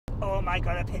Oh my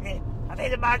god, I've hit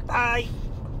a magpie!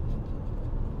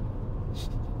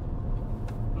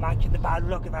 Imagine the bad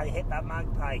luck if I hit that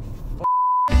magpie.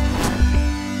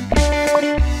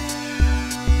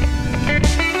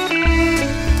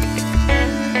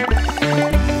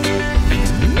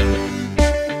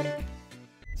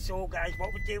 So guys, what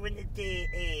we're doing today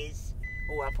is...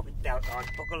 Oh, I'll put my belt on.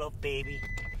 Buckle up, baby.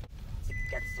 It's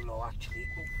against the law, actually.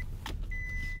 Oh.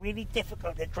 Really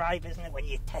difficult to drive, isn't it, when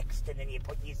you're texting and you're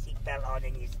putting your seatbelt on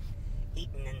and you're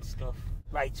eating and stuff.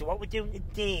 Right, so what we're doing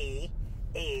today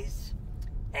is...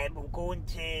 we're going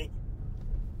to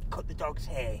cut the dog's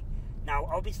hair. Now,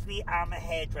 obviously, I'm a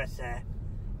hairdresser,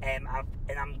 and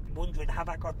I'm wondering, have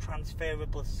I got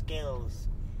transferable skills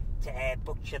to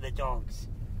butcher the dogs?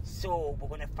 So, we're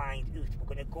going to find out. We're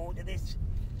going to go to this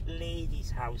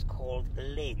lady's house called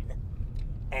Lynn.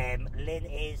 Lynn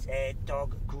is a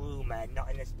dog groomer,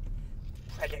 not in a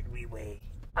predatory way.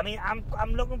 I mean,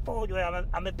 I'm looking forward to it.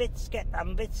 I'm a bit scared.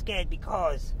 I'm a bit scared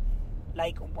because,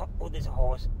 like, what? Oh, there's a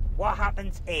horse. What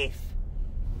happens if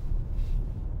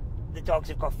the dogs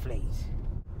have got fleas?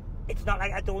 It's not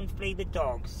like I don't flea the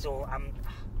dogs, so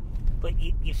but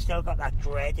you've still got that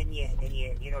dread in you,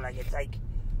 you know, like, it's like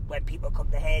when people come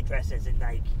to hairdressers and,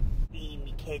 like,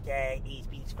 my kid, he's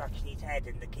been scratching his head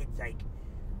and the kid's, like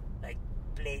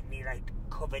blatantly, like,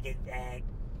 covered in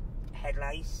head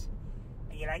lice.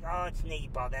 And you're like, oh, it's no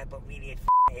bother, but really it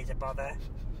is a bother.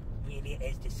 Really, it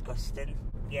is disgusting.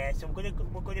 Yeah, so we're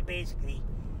gonna basically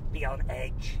be on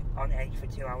edge for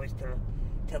 2 hours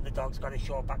till the dog's got a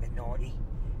short back and naughty,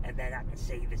 and then I can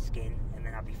save his skin, and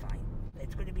then I'll be fine.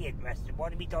 It's going to be interesting.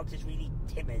 One of my dogs is really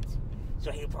timid,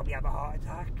 so he'll probably have a heart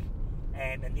attack,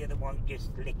 and the other one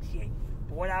just licks you.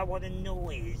 But what I want to know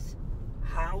is,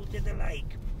 how do they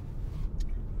like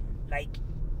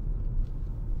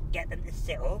get them to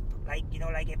sit up? Like, you know,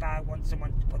 like if I want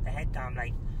someone to put their head down,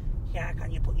 like, yeah,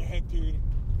 can you put your head down?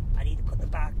 I need to cut the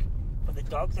back. But the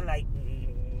dogs are like,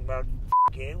 well,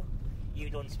 f*** you. You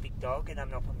don't speak dog, and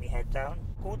I'm not putting my head down.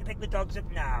 Going to pick the dogs up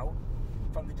now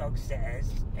from the dog sitters.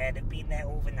 They've been there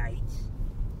overnight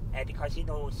because, you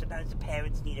know, sometimes the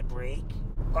parents need a break.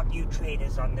 Got new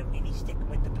trainers on that really stick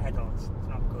with the pedals. It's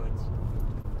not good.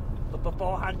 But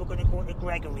beforehand, we're going to go to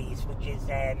Gregory's, which is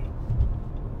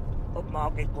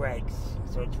upmarket Greg's.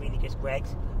 So it's really just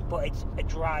Greg's, but it's a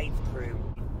drive-through.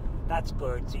 That's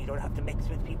good, so you don't have to mix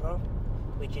with people,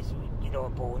 which is, you know, a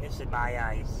bonus in my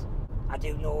eyes. I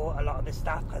do know a lot of the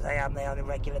staff because I am there on a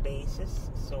regular basis,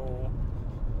 so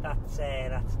that's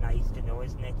nice to know,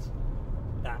 isn't it?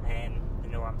 That you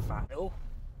know I'm fat. Oh,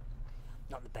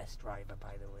 not the best driver,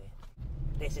 by the way.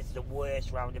 This is the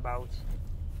worst roundabout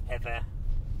ever.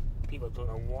 People don't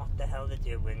know what the hell they're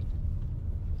doing.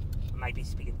 I might be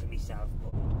speaking for myself,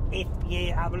 but if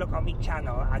you have a look on my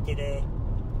channel, I did a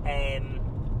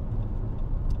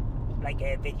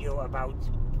video about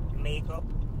makeup,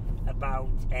 about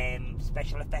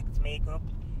special effects makeup,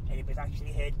 and it was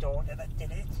actually her daughter that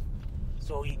did it,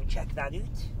 so you can check that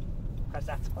out because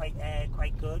that's quite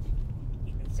good.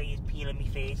 You can see it's peeling my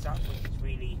face off, which is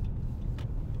really,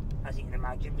 as you can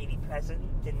imagine, really pleasant.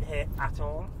 Didn't hurt at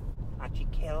all. Actually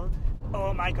killed.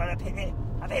 Oh my god, I've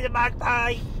hit a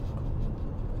magpie!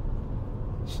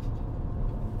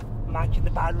 Imagine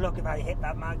the bad luck if I hit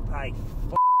that magpie.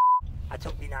 I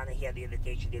took my nana here the other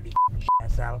day, she nearly shit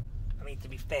herself. I mean, to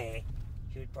be fair,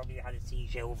 she would probably have had a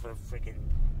seizure over friggin',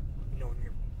 you know,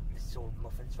 the sold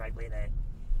muffins right way there.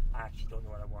 I actually don't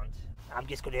know what I want. I'm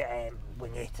just going to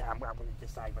wing it. I'm going to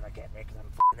decide when I get there because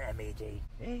I'm f***ing at MAD.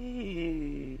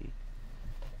 Hey.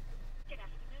 Good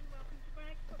afternoon, welcome to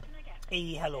Greg's. What can I get?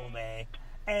 Hey, hello there.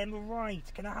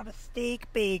 Right, can I have a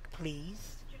steak bake,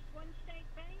 please? Just one steak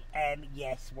bake?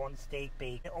 Yes, one steak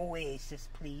bake. Oasis,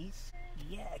 please.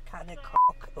 Yeah, a can of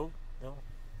cock. Oh, no.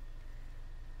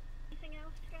 Anything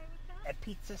else to go with that? A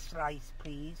pizza slice,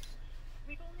 please.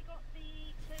 We've only got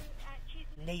the two cheese.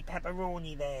 No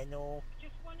pepperoni there, no.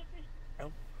 Just one of the...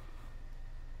 Oh.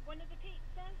 One of the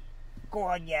pizzas? Go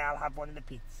on, yeah, I'll have one of the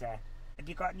pizza. Have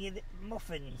you got any of the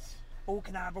muffins? Oh,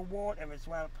 can I have a water as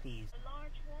well, please? A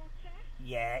large water?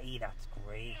 Yeah, that's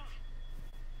great.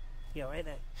 You alright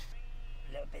there?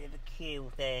 A little bit of a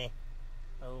queue there.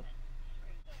 Oh.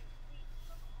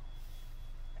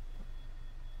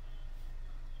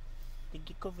 Think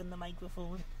you're covering the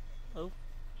microphone? Oh.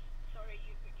 Sorry,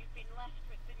 you've been left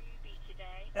with the newbie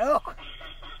today. Oh!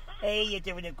 Hey, you're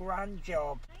doing a grand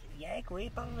job. Yeah,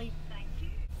 great, Barney. Thank you.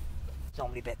 It's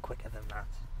normally a bit quicker than that.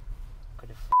 Could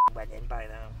have went in by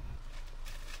now.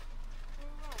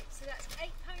 Alright, so that's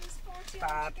 £8.40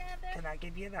 Fab, altogether. can I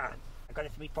give you that? I got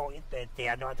it for my 40th birthday.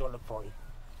 I know I don't look 40.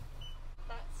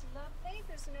 That's lovely.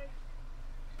 There's no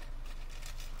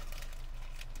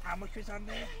How much was on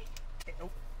there? Oh.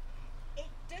 It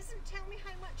doesn't tell me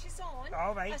how much is on.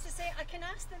 All right. As I say, I can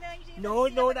ask the lady. No,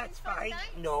 no, that's fine.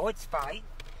 No, it's fine.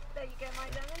 There you go, my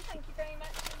darling. Thank you very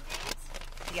much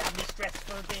indeed. You having a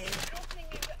stressful day? Opening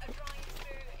a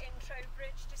drive-through in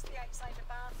Trowbridge, just the outside of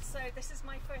Bath. So this is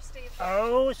my first day of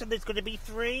Oh, so there's going to be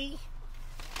 3?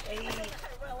 Hey. I don't know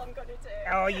how well I'm going to do.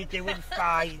 Oh, you're doing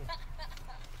fine.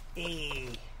 Hey.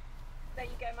 There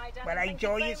you go, my darling. Well, Thank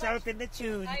enjoy you very yourself much. in the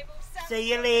tune. I will See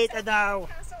you later now.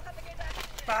 Castle. Have a good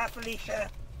afternoon. Bye, Felicia.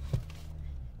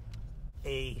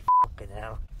 Hey, fucking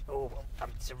hell. Oh,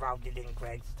 I'm surrounded in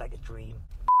Greg's. It's like a dream.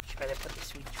 You better put the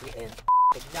sweet treat in.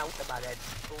 Fucking out of my head.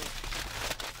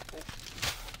 Oh.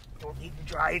 Don't need to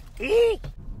drive. Be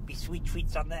sweet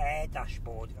treats on the air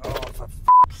dashboard. Oh, for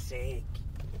fuck's sake.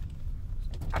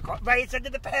 I got right under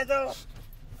the pedal.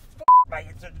 Right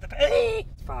under the pedal.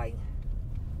 It's fine.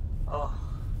 Oh.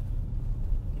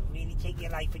 You really take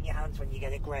your life in your hands when you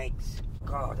get a Greg's.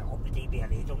 God, I hope the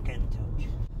DBLA don't get in touch.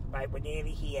 Right, we're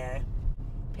nearly here.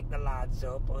 Pick the lads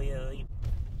up. Oi, oi.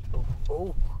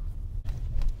 Oh.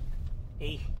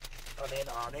 Hey. Oh,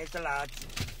 there's the lads.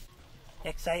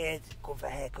 Excited. Go for a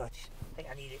haircut. I think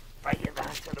I need it right in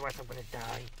that, otherwise I'm going to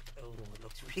die. Oh, it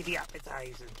looks really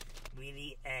appetizing.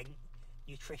 Really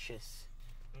nutritious.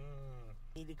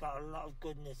 Really got a lot of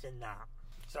goodness in that.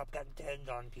 Stop getting turned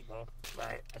on, people.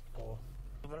 Right, let's go.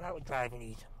 We're allowed to drive and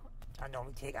eat. I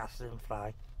normally take acid and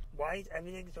fly. Why is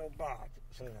everything so bad?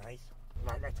 So nice.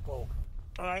 Right, let's go.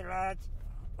 Alright, lads.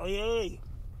 Oi.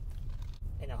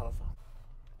 In a hover.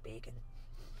 Bacon.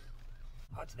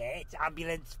 What's there? It's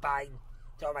ambulance, fine.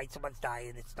 It's alright, someone's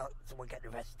dying. It's not someone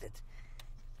getting arrested.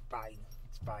 Fine.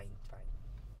 It's fine.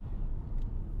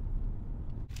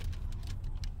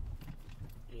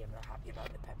 Yeah, I'm not happy about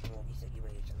the pepperoni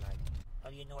situation, like. Oh,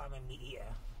 you know I'm a meat eater.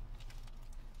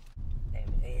 There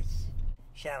it is.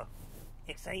 Shell,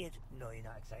 excited? No, you're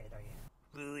not excited, are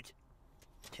you? Rude.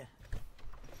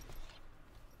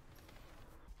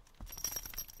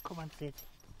 Come on, Sid.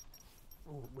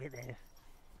 Oh, we're there.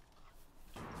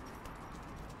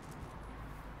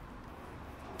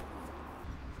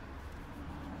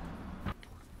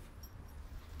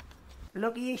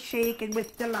 Look at you shaking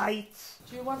with delight.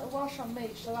 Do you want to wash on me?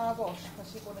 Shall I wash?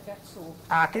 Because you're going to get soap.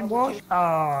 I can wash.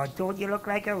 Oh, don't you look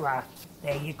like a rat?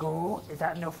 There you go. Is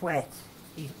that enough wet?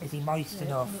 Is he moist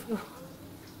enough?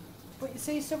 But you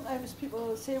see, sometimes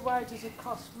people say, why does it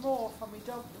cost more for me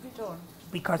dog to be done?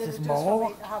 Because than there's it does more.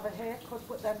 for me to have a haircut,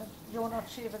 but then you're not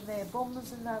shaving their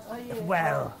bums and that, are you?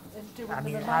 Well, And doing I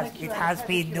mean, them it a has manicure and has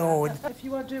been pedicure. known. If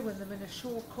you are doing them in a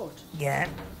short cut, Yeah.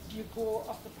 you go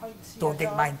off the points. Don't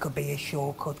think mine could be a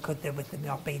shortcut, could they, with them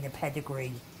not being a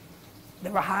pedigree?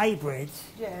 They're a hybrid,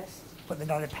 Yes. but they're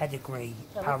not a pedigree.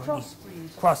 They're a apparently. crossbreed.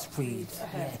 Crossbreed,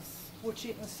 Uh-huh. yes. Which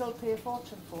you can still pay a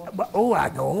fortune for. Well, oh, I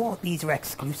know. These are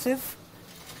exclusive.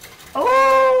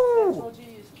 Oh! So do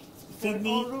you use. Didn't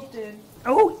All he? rubbed in.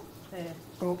 Oh! There.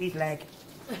 Broke his leg.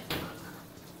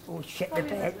 Oh, shit the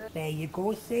bed. There you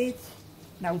go, Sid.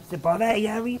 Now it's the bother. Are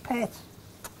you a pet?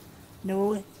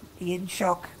 No, he in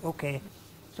shock. Okay.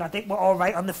 So I think we're all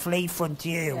right on the flea front,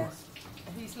 you. Yes.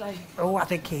 He's like. Oh, I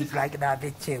think he's liking that a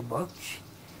bit too much.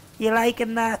 You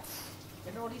liking that?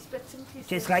 And all these bits and pieces.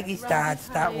 Just like his around dad's, his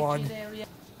that hygiene one. area.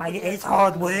 Like, it is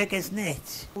hard work, isn't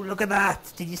it? Oh, look at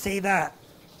that. Did you see that?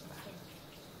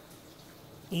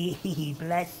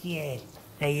 Bless you.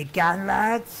 There you go,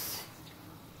 lads.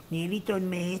 Nearly done,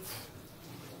 mate.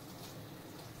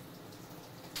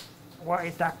 What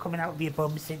is that coming out of your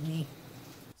bum, Sydney?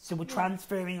 So we're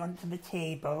transferring onto the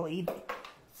table.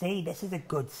 See, this is a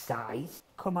good size.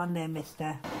 Come on there,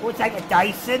 mister. Oh, it's like a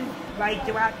Dyson. Right,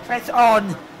 do I press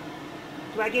on?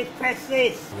 Do I just press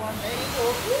this? One, there you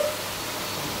go.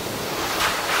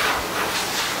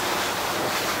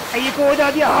 Are you going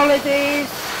on your holidays?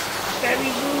 Very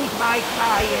rude, my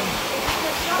client.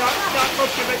 Not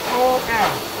much of a talker.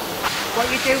 What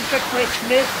you do for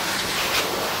Christmas?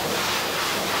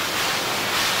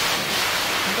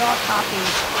 Not happy.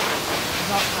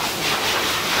 Not happy.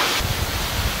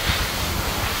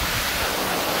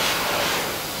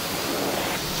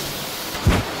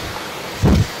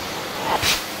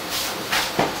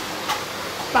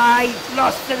 Bye.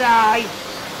 Lost an eye.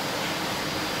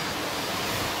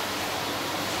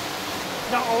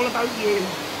 Not all about you.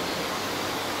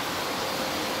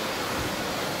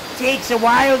 Takes a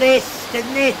while, this,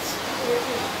 doesn't it?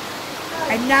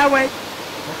 And now I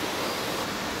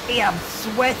am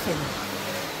sweating.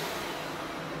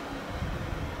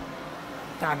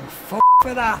 Thank fuck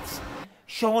for that.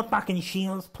 Short back and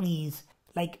shields, please.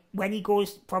 Like, when he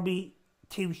goes probably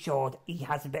too short, he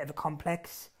has a bit of a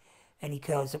complex. and he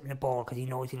curls up in a ball because he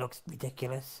knows he looks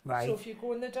ridiculous, right? So if you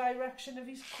go in the direction of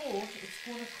his coat, it's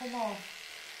going to come off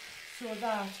so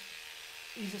that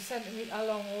he's a centimetre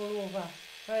long all over,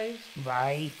 right?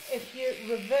 Right. If you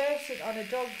reverse it on a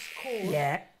dog's coat...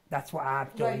 Yeah, that's what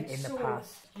I've done in the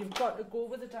past. You've got to go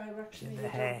with the direction of the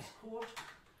your hair. dog's coat.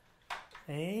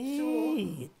 Hey.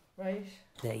 So, right.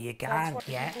 There you go. That's what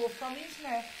Yeah. you go from his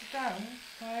neck down,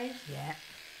 right? Yeah.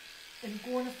 And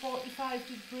go in a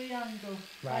 45-degree angle.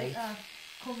 Right. Like that.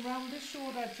 Come round the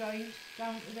shoulder joint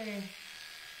down to there.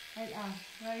 Like that,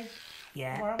 right?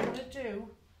 Yeah. What I'm going to do,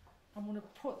 I'm going to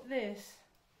put this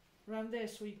around there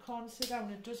so he can't sit down.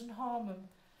 It doesn't harm him.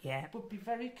 Yeah. But be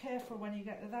very careful when you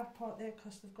get to that part there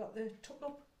because they've got the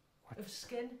tuck-up of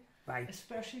skin. Right.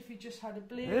 Especially if you just had a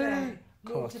blade there.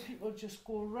 Loads course. of people just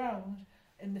go round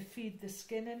and they feed the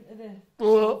skin into the...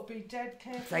 Oh. So be dead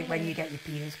careful. It's like when you get your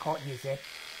penis caught in your zip.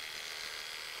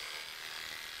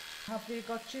 Have they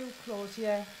got dew claws?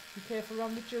 Yeah. Be careful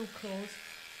on the dew claws.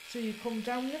 So you come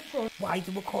down the front. Why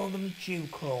do we call them dew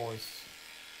claws?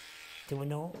 Do we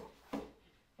know?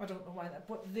 I don't know why that,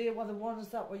 but they were the ones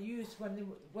that were used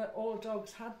when all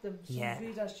dogs had them. Some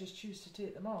breeders just choose to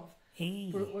take them off. Hey.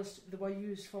 But they were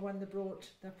used for when they brought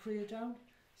their prey down,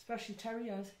 especially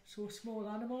terriers, so small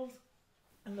animals,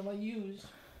 and they were used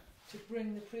to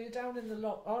bring the prey down and the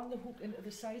lock on the hook into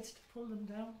the sides to pull them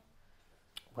down.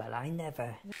 Well, I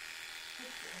never.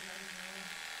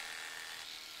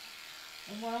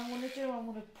 And what I'm going to do, I'm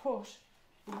going to put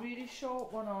a really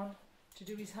short one on to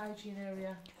do his hygiene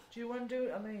area. Do you want to do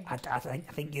it or me? I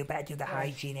think you better do the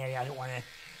hygiene area. I don't want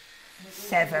to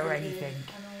sever anything.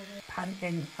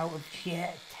 Panting out of sheer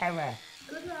terror.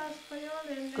 Good lad, by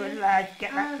all in Good there. lad,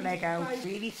 get that And leg out. by-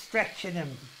 Really stretching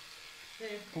him. There,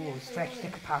 Oh, there, stretch the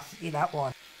there. capacity, that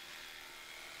one.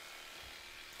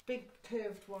 Big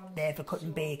curved one. There for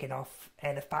cutting bacon off,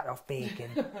 the fat off bacon.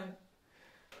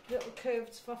 Little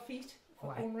curves for feet,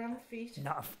 for Right. going round feet.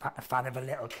 Not a fan of a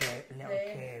little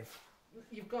curve.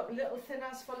 You've got little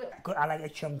thinners for little... Good, I like a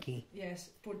chunky. Yes,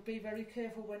 but be very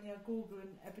careful when you're Googling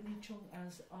ebony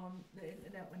chunkers on the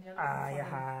internet when you're looking I for them.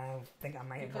 have. think I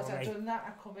might have Because I've already. done that,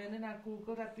 I come in and I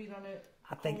Googled, I've been on it.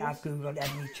 I think I've googled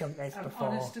ebony chunkers I'm before.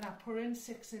 honest, and I put in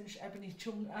 6-inch ebony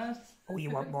chunkers. Oh, you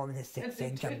want more than a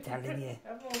 6-inch, I'm telling you.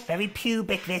 I'm all- Very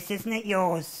pubic this, isn't it,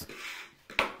 yours?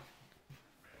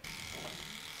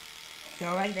 You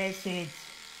alright there, Sid?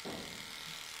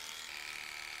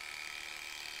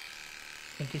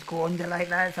 Think he's go under like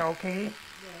that, it's okay? Yeah.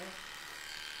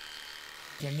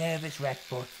 He's a nervous wreck,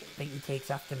 but I think he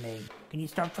takes after me. Can you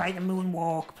stop trying to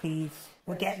moonwalk, please?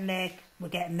 We're getting there. We're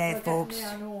getting there, folks.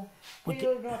 Definitely, I know. We're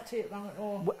He'll not take long at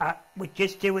all. We're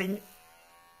just doing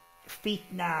feet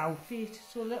now. Feet,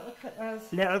 so little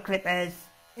clippers. Little clippers.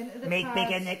 Into the Make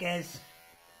pads. bigger knickers.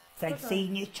 It's like Good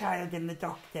seeing your child in the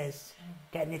doctors.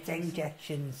 Getting its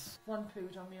injections. One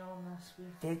pooed on my arm last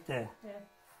week. Did they? Yeah.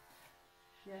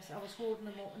 Yes, I was holding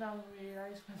them up and I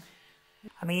realised when...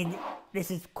 I mean,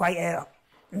 this is quite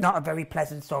not a very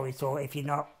pleasant story, so if you're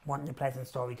not wanting a pleasant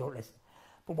story, don't listen.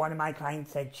 But one of my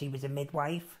clients said she was a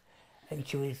midwife and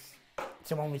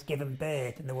someone was giving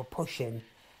birth and they were pushing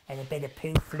and a bit of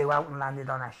poo flew out and landed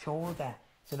on her shoulder.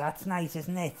 So that's nice,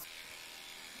 isn't it?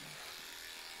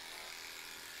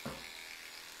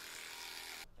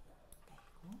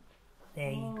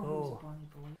 There you go.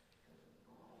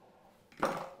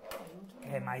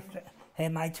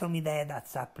 My tummy there,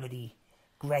 that's that bloody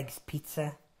Greg's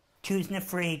Pizza. Choosing a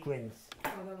fragrance.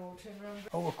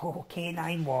 Oh,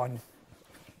 K9 one.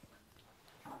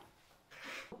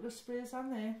 Couple of sprays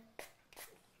on there.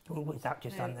 Oh, is that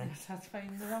just on there? Yes, that's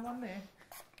fine. The one on there.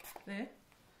 There.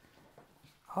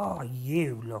 Oh,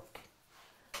 you look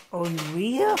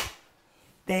unreal.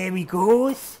 There he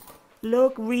goes.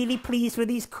 Look, really pleased with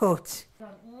his cut.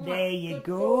 There you Good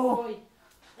go. boy.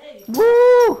 There you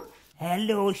Woo!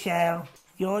 Hello, Shell.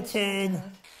 Your turn.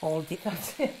 All the...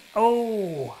 That's it.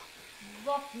 Oh,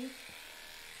 Rotten.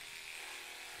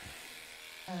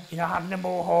 you're not having a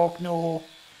mohawk, no.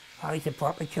 Oh, he's a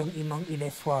proper chunky monkey,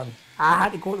 this one. I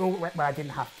had to go to... Well, I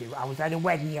didn't have to. I was at a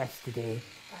wedding yesterday.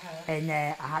 And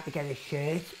I had to get a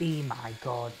shirt. Oh, my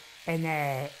God. And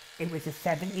it was a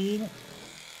 17.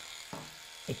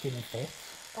 It didn't fit.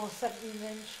 Oh,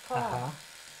 17-inch car.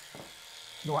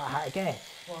 You know what I had to get?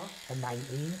 What? A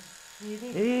 19. Really?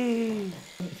 Ooh,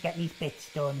 need to get these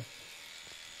bits done.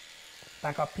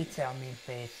 I got pizza on my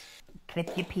face.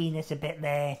 Clip your penis a bit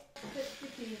there. Clip your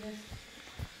penis.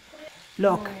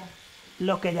 Look, Oh,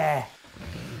 look at her.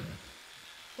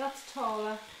 that's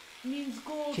taller. Means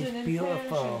golden She's in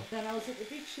beautiful. Persian. Then I was at the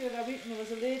beach the other week and there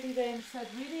was a lady there and said,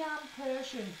 really, I'm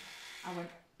Persian. I went,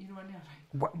 You know when you're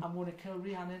like, What? I'm going to kill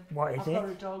Rhiannon. What is I've it? got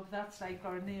a dog that's like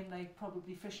got a name like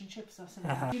probably fish and chips or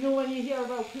something. You know when you hear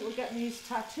about people getting these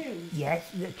tattoos?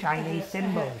 Yes, the Chinese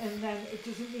symbols. And then it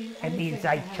doesn't mean It anything. means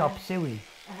like chop suey.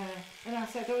 And I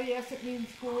said, oh yes, it means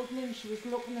golden, and she was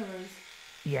looking at us.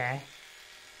 Yeah.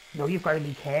 No, you've got to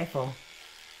be careful.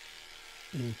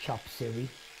 You chop suey.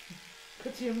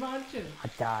 Could you imagine?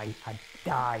 I'd die. I'd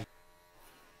die.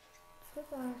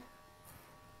 Ta-da.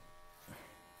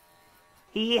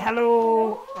 Hey,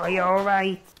 hello. Are you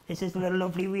alright? This is the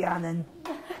lovely Rhiannon.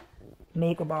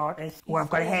 Makeup artist. Oh, I've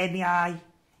got a hair in the eye.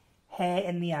 Hair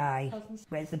in the eye.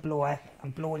 Where's the blower?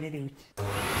 I'm blowing it out.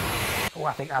 Oh,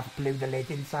 I think I've blew the lid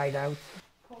inside out.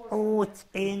 Oh, it's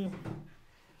in.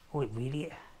 Oh, it really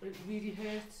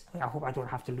hurts. I hope I don't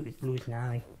have to lose an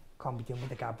eye. Can't be doing with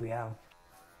the Gabrielle.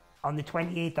 On the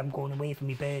 28th, I'm going away for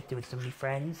my birthday with some of my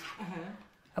friends.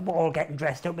 And we're all getting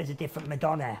dressed up as a different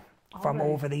Madonna from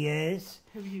over the years.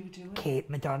 Who are you doing? Kate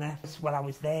Madonna. Well, I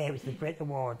was there. It was the Brit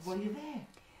Awards. Were you there?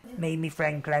 Me and my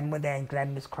friend Glenn were there, and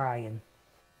Glenn was crying.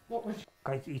 What was?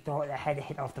 Because he thought the head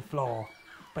hit off the floor,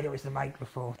 but it was the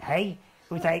microphone. Hey,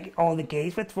 it was like all the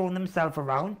gays were throwing themselves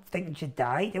around, thinking she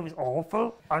died. It was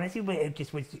awful. Honestly, it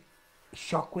just was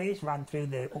shockwaves ran through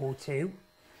the O2.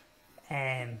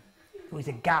 It was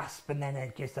a gasp, and then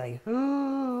it just like,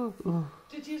 ooh.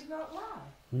 Did you not lie?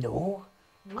 No,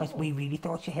 because we really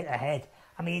thought she hit her head.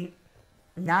 I mean,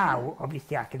 now,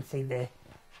 obviously, I can see the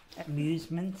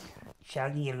amusement.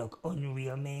 Sheldon, you look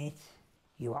unreal, mate.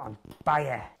 You are on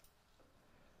fire.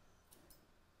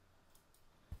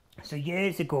 So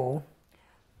years ago,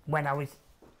 when I was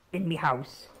in my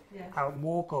house, I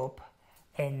woke up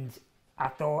and I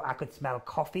thought I could smell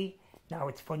coffee. Now,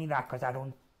 it's funny that because I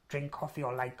don't drink coffee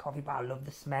or like coffee, but I love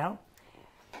the smell.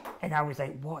 And I was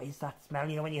like, what is that smell?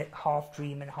 You know, when you're half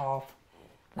dreaming, half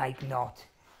like not.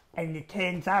 And it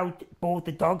turns out both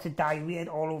the dogs had diarrhea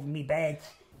all over me bed.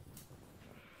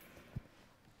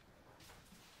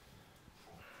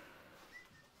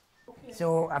 Okay.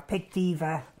 So I picked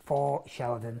Eva for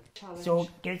Sheldon. Challenge. So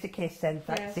give us a kiss then.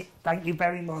 Yes. Thank you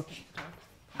very much.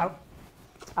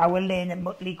 Our Lynn at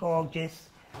Mutterly Gorgeous,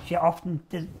 she often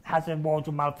has a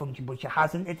wardrobe malfunction, but she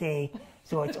hasn't today,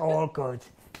 so it's all good.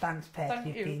 Thanks, Pet.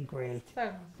 You've been great.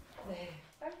 Thanks.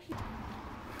 Thank you.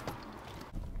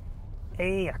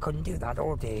 Hey, I couldn't do that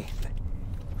all day.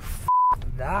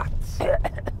 That.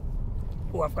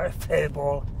 Oh, I've got a fur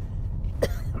ball.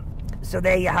 So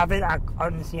there you have it.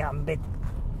 Honestly, I'm a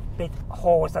bit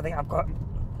hoarse. I think I've got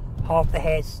half the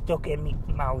hair stuck in my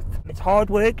mouth. It's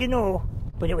hard work, you know,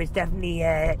 but it was definitely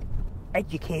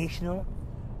educational.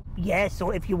 Yeah, so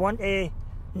if you want to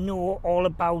know all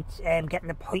about getting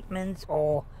appointments,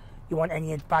 or you want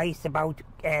any advice about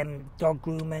dog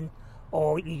grooming,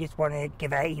 or you just want to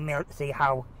give her an email to see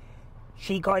how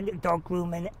she got into dog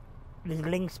grooming, there's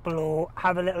links below.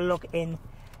 Have a little look in,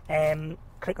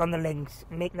 click on the links,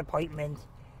 make an appointment,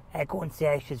 go and see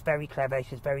her. She's very clever,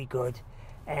 she's very good.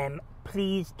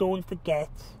 Please don't forget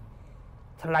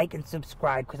to like and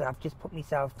subscribe, because I've just put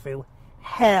myself through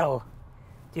hell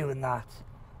doing that.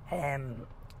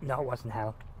 No, it wasn't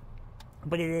hell,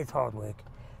 but it is hard work.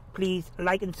 Please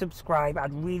like and subscribe,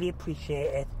 I'd really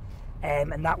appreciate it,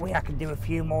 and that way I can do a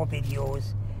few more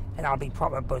videos and I'll be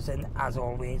proper buzzing as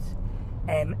always.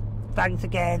 Thanks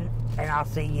again, and I'll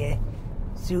see you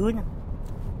soon.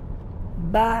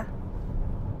 Bye.